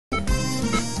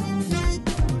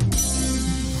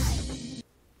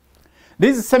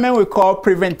This is segment we call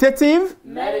Preventative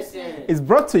Medicine. It's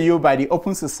brought to you by the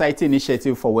Open Society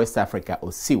Initiative for West Africa,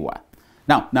 OSIWA.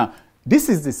 Now, this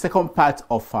is the second part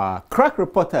of our Crack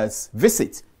Reporter's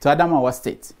visit to Adamawa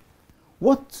State.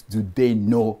 What do they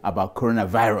know about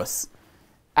coronavirus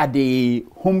at the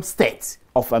home state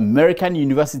of American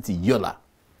University, Yola?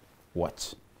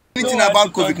 Watch. Anything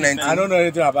about COVID-19? I don't know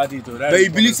anything about it. But you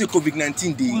believe say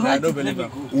COVID-19 day? I don't believe it.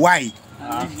 Why?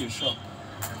 I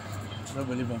don't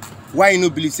believe it. Why you no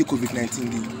believe say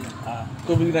COVID-19 day?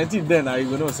 COVID-19 then I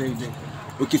will not say it.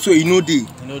 Okay, so you know day.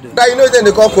 You know that. That you know then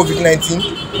they call COVID-19?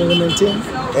 COVID-19?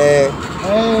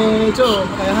 So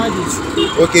I had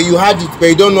it. Okay, you had it, but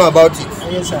you don't know about it.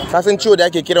 Yes, sir. Kasan ciwo da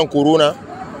ake kiran corona?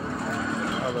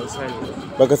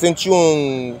 Baka san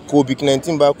ciwon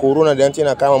COVID-19 ba, corona da yanci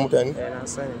na kama mutane? Na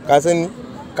sani. Ka sani?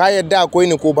 Ka yadda akwai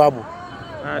ne ko babu?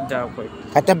 Da akwai.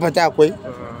 Ka tabbata akwai?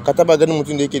 Ka taba ganin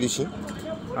mutum da yake da shi?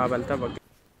 Ban taba.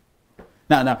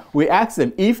 Now, we asked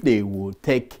them if they would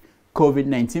take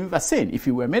COVID-19 vaccine if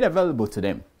it were made available to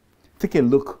them. Take a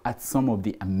look at some of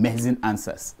the amazing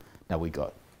answers that we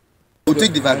got. You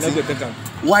take the vaccine?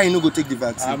 Why you no go take the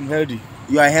vaccine? I'm healthy.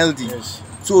 You are healthy? Yes.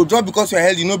 So just because you are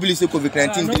healthy, you no believe say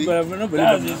COVID-19 No day? believe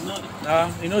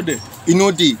it. You know that. You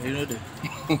know day? You know that.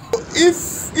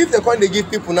 If they can't give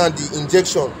people now the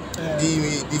injection,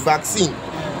 the vaccine,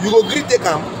 you go agree take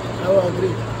them? I will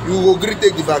agree. You go agree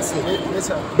take the vaccine? Yes,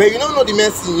 sir. But you don't know the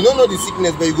medicine, you don't know the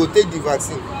sickness, but you go take the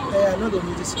vaccine. I know the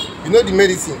medicine. You know the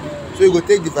medicine, so you go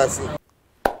take the vaccine.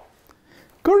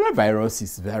 Coronavirus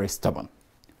is very stubborn.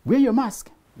 Wear your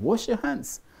mask, wash your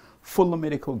hands, follow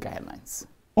medical guidelines.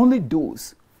 Only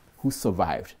those who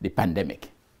survived the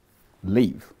pandemic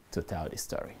live to tell the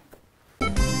story.